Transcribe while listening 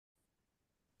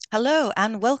Hello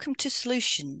and welcome to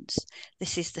Solutions.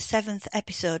 This is the seventh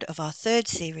episode of our third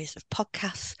series of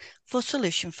podcasts for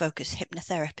solution-focused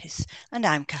hypnotherapists, and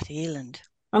I'm Kathy Eland.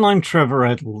 And I'm Trevor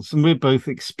Eddles, and we're both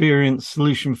experienced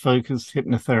solution-focused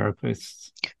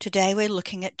hypnotherapists. Today we're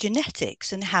looking at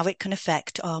genetics and how it can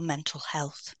affect our mental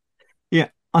health. Yeah,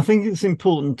 I think it's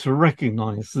important to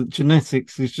recognize that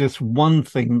genetics is just one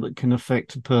thing that can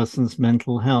affect a person's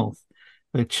mental health.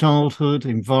 Their childhood,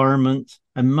 environment,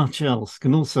 and much else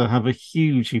can also have a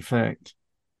huge effect.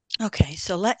 Okay,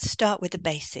 so let's start with the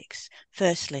basics.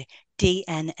 Firstly,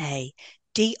 DNA,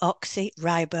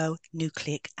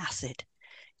 deoxyribonucleic acid.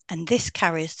 And this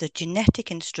carries the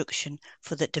genetic instruction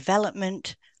for the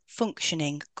development,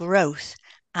 functioning, growth,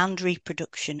 and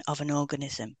reproduction of an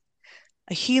organism.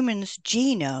 A human's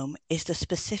genome is the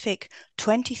specific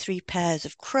 23 pairs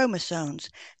of chromosomes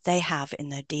they have in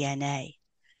their DNA.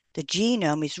 The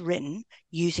genome is written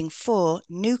using 4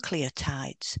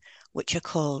 nucleotides, which are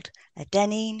called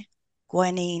adenine,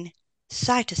 guanine,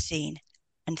 cytosine,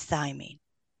 and thymine.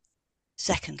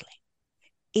 Secondly,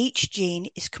 each gene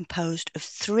is composed of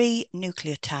 3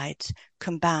 nucleotides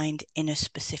combined in a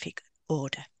specific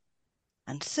order.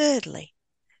 And thirdly,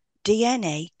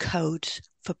 DNA codes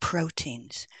for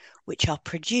proteins, which are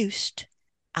produced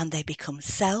and they become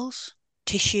cells,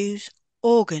 tissues,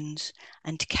 organs,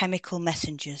 and chemical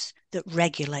messengers that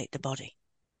regulate the body.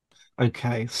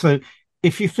 Okay, so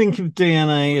if you think of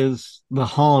DNA as the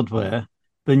hardware,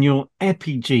 then your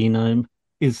epigenome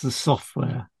is the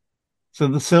software. So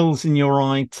the cells in your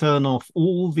eye turn off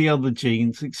all the other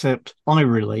genes except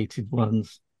eye-related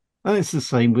ones. And it's the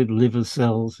same with liver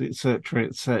cells, etc.,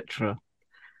 etc.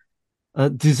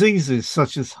 Diseases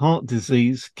such as heart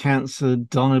disease, cancer,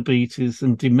 diabetes,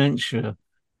 and dementia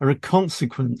are a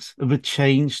consequence of a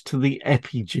change to the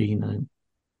epigenome.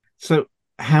 So,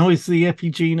 how is the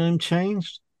epigenome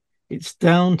changed? It's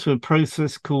down to a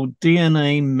process called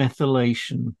DNA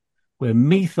methylation, where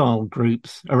methyl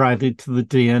groups are added to the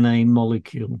DNA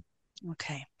molecule.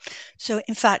 Okay, so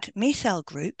in fact, methyl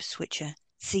groups, which are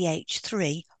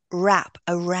CH3, wrap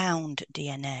around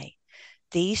DNA.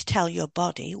 These tell your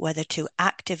body whether to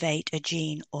activate a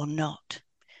gene or not.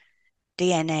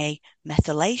 DNA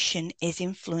methylation is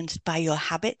influenced by your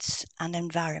habits and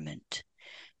environment.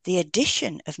 The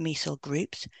addition of methyl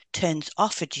groups turns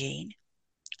off a gene,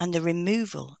 and the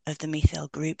removal of the methyl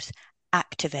groups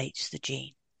activates the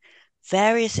gene.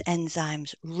 Various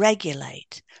enzymes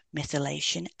regulate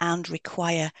methylation and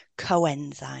require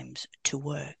coenzymes to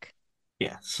work.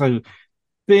 Yeah, so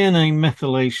DNA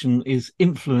methylation is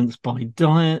influenced by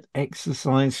diet,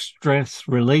 exercise, stress,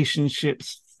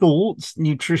 relationships, thoughts,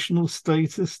 nutritional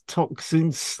status,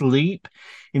 toxins, sleep,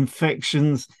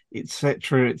 infections,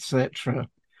 etc., etc.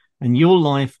 And your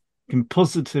life can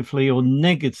positively or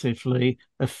negatively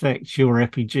affect your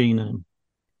epigenome.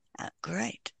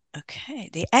 Great.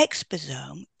 Okay. The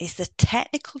exposome is the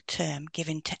technical term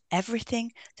given to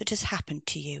everything that has happened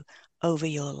to you over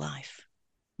your life.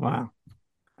 Wow.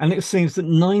 And it seems that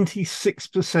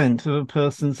 96% of a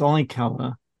person's eye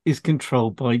color is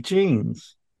controlled by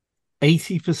genes.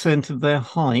 80% of their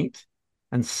height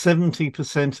and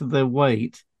 70% of their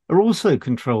weight are also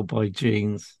controlled by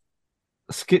genes.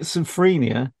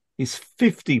 Schizophrenia is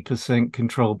 50%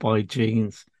 controlled by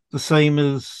genes, the same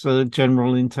as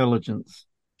general intelligence.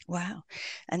 Wow.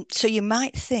 And so you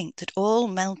might think that all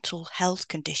mental health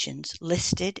conditions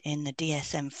listed in the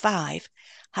DSM-5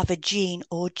 have a gene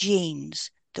or genes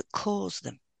that cause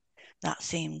them. That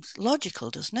seems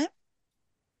logical, doesn't it?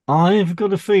 I've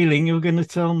got a feeling you're going to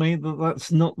tell me that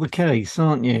that's not the case,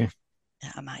 aren't you?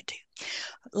 Yeah, I might do.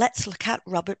 Let's look at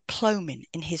Robert Plomin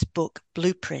in his book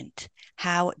Blueprint,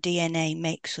 How DNA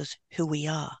Makes Us Who We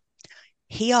Are.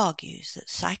 He argues that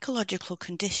psychological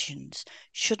conditions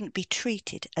shouldn't be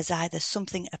treated as either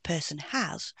something a person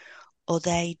has or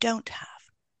they don't have.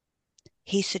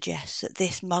 He suggests that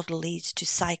this model leads to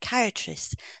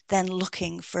psychiatrists then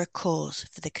looking for a cause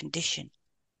for the condition.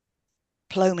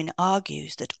 Plomin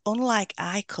argues that unlike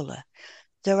eye colour,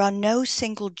 there are no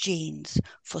single genes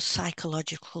for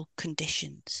psychological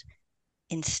conditions.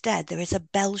 Instead, there is a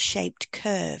bell-shaped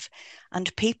curve,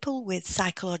 and people with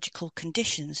psychological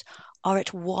conditions are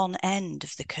at one end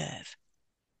of the curve.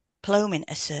 Plomin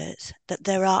asserts that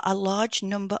there are a large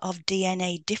number of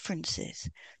DNA differences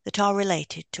that are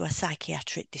related to a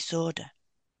psychiatric disorder.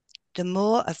 The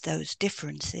more of those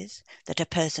differences that a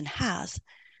person has,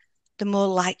 the more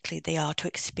likely they are to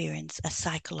experience a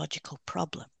psychological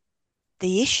problem.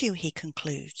 The issue, he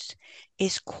concludes,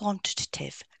 is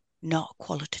quantitative, not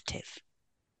qualitative.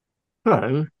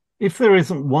 So, if there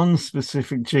isn't one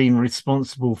specific gene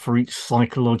responsible for each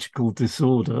psychological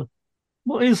disorder,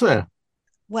 what is there?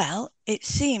 Well, it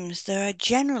seems there are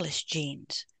generalist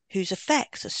genes whose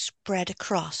effects are spread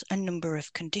across a number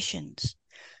of conditions.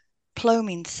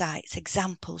 Plomin cites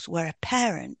examples where a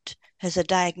parent has a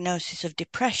diagnosis of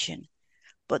depression,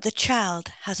 but the child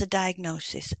has a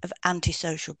diagnosis of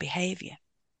antisocial behaviour.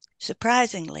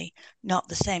 Surprisingly, not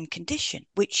the same condition,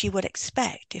 which you would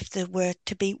expect if there were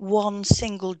to be one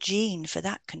single gene for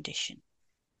that condition.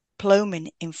 Plomin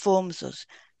informs us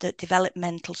that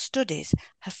developmental studies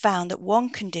have found that one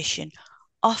condition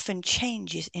often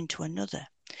changes into another,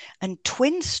 and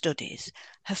twin studies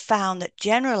have found that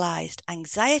generalized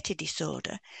anxiety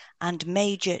disorder and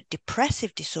major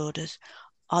depressive disorders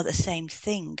are the same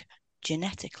thing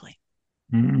genetically.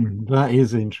 That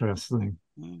is interesting.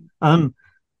 Mm.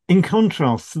 In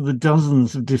contrast to the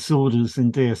dozens of disorders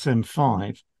in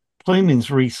DSM-5,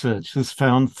 Plomin's research has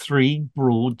found three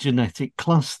broad genetic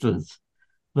clusters.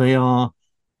 They are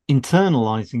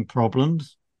internalizing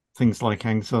problems, things like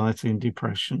anxiety and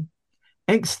depression,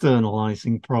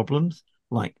 externalizing problems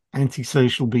like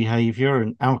antisocial behavior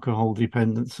and alcohol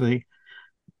dependency,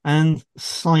 and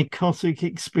psychotic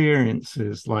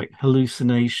experiences like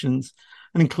hallucinations,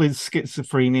 and includes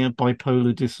schizophrenia,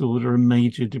 bipolar disorder, and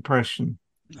major depression.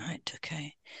 Right,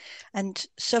 okay. And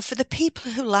so for the people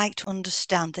who like to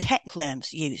understand the technical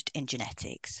terms used in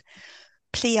genetics,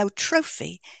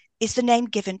 pleiotropy is the name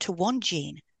given to one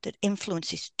gene that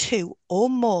influences two or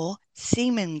more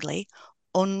seemingly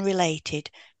unrelated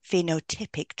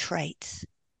phenotypic traits.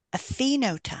 A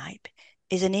phenotype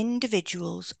is an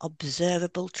individual's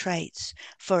observable traits,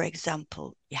 for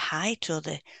example, your height or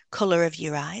the colour of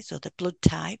your eyes or the blood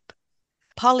type.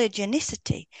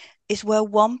 Polygenicity is where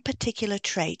one particular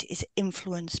trait is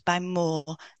influenced by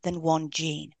more than one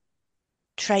gene.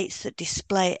 Traits that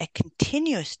display a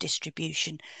continuous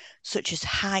distribution, such as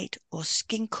height or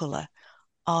skin colour,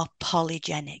 are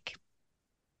polygenic.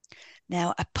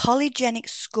 Now, a polygenic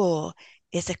score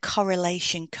is a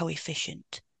correlation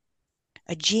coefficient.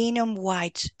 A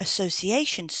genome-wide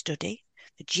association study,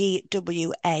 the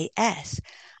GWAS,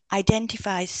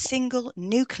 identifies single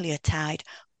nucleotide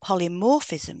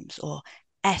polymorphisms, or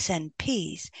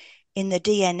SNPs, in the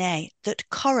DNA that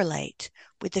correlate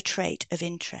with the trait of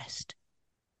interest.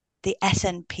 The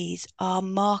SNPs are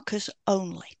markers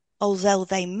only, although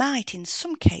they might in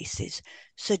some cases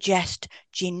suggest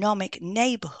genomic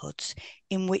neighbourhoods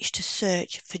in which to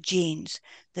search for genes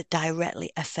that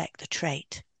directly affect the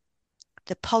trait.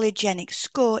 The polygenic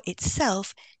score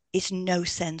itself is no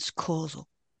sense causal.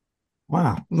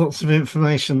 Wow, lots of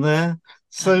information there. I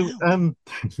So, know.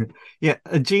 yeah,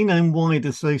 a genome-wide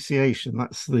association,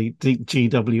 that's the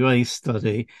GWA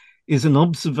study, is an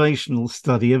observational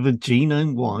study of a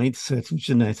genome-wide set of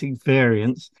genetic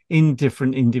variants in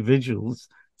different individuals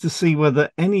to see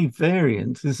whether any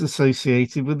variant is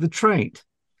associated with the trait.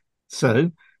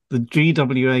 So, the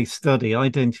GWA study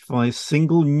identifies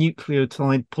single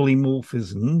nucleotide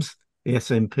polymorphisms, the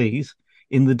SNPs,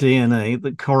 in the DNA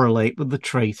that correlate with the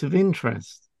trait of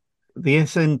interest. The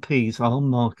SNPs are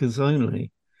markers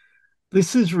only.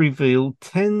 This has revealed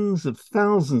tens of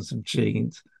thousands of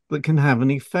genes that can have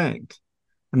an effect,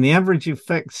 and the average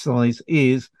effect size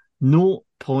is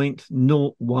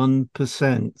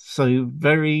 0.01%, so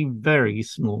very, very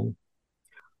small.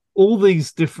 All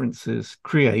these differences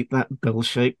create that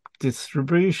bell-shaped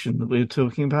distribution that we were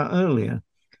talking about earlier.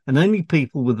 And only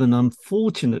people with an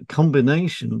unfortunate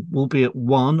combination will be at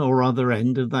one or other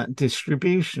end of that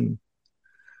distribution.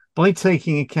 By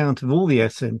taking account of all the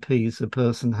SNPs a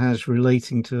person has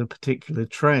relating to a particular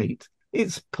trait,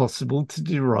 it's possible to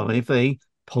derive a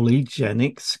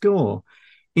polygenic score,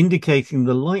 indicating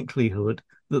the likelihood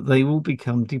that they will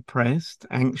become depressed,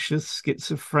 anxious,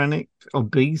 schizophrenic,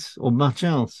 obese, or much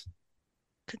else.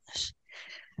 Goodness.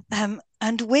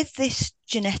 And with this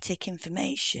genetic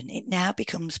information, it now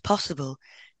becomes possible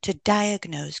to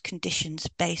diagnose conditions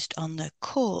based on their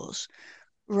cause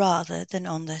rather than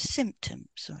on their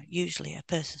symptoms, or usually a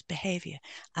person's behaviour,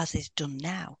 as is done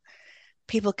now.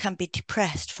 People can be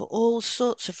depressed for all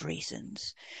sorts of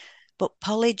reasons, but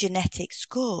polygenetic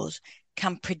scores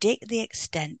can predict the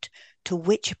extent to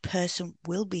which a person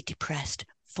will be depressed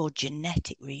for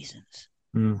genetic reasons.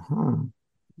 Mm-hmm.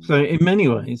 So, in many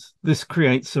ways, this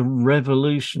creates a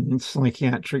revolution in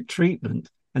psychiatric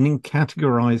treatment and in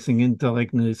categorizing and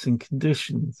diagnosing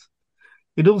conditions.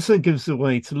 It also gives a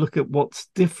way to look at what's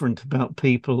different about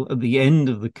people at the end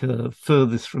of the curve,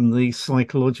 furthest from the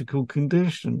psychological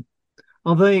condition.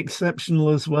 Are they exceptional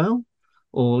as well?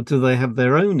 Or do they have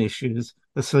their own issues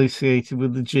associated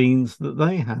with the genes that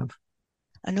they have?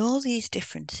 And all these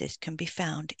differences can be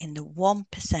found in the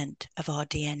 1% of our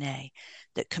DNA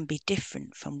that can be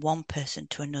different from one person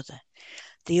to another.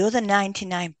 The other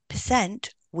 99%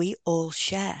 we all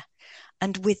share.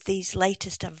 And with these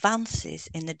latest advances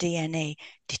in the DNA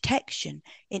detection,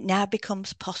 it now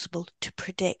becomes possible to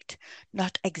predict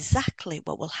not exactly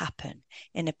what will happen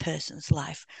in a person's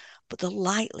life, but the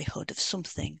likelihood of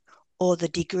something or the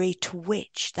degree to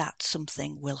which that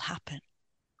something will happen.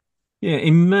 Yeah,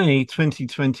 in May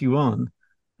 2021,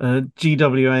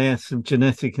 GWAS of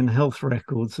genetic and health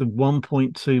records of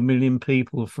 1.2 million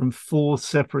people from four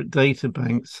separate data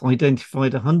banks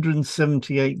identified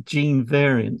 178 gene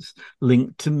variants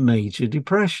linked to major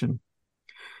depression.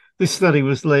 This study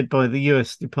was led by the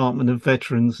US Department of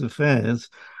Veterans Affairs,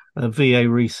 VA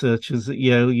researchers at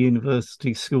Yale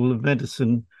University School of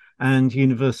Medicine and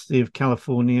University of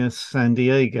California, San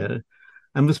Diego,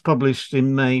 and was published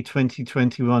in May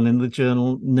 2021 in the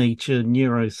journal Nature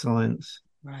Neuroscience.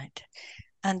 Right.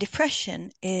 And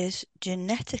depression is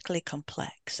genetically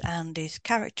complex and is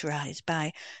characterized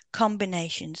by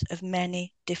combinations of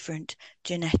many different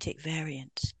genetic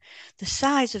variants. The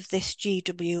size of this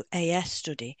GWAS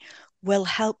study will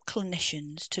help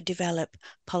clinicians to develop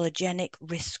polygenic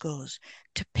risk scores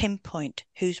to pinpoint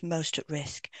who's most at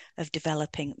risk of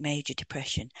developing major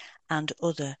depression and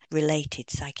other related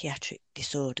psychiatric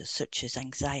disorders such as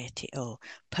anxiety or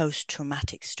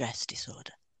post-traumatic stress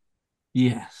disorder.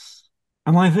 Yes.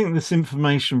 And I think this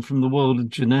information from the world of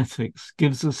genetics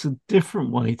gives us a different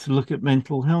way to look at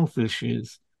mental health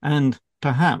issues and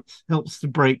perhaps helps to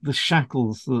break the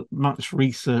shackles that much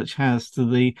research has to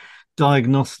the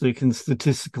Diagnostic and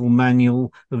Statistical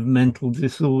Manual of Mental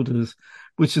Disorders,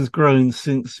 which has grown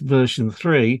since version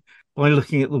 3 by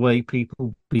looking at the way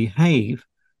people behave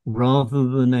rather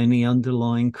than any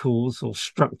underlying cause or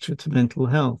structure to mental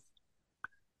health.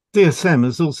 DSM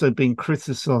has also been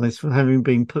criticised for having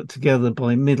been put together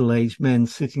by middle aged men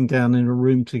sitting down in a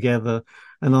room together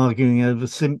and arguing over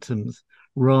symptoms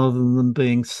rather than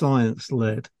being science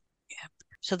led.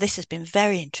 So this has been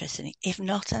very interesting, if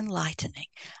not enlightening,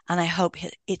 and I hope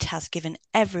it has given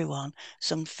everyone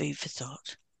some food for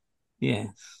thought.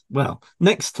 Yes. Well,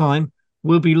 next time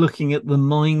we'll be looking at the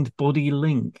mind body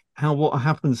link, how what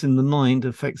happens in the mind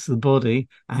affects the body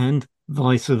and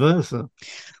vice versa.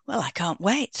 Well, I can't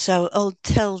wait. So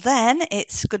until then,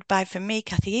 it's goodbye from me,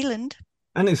 Kathy Eland.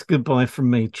 And it's goodbye from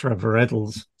me, Trevor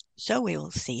Eddles. So we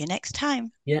will see you next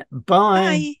time. Yeah. Bye.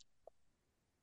 Bye.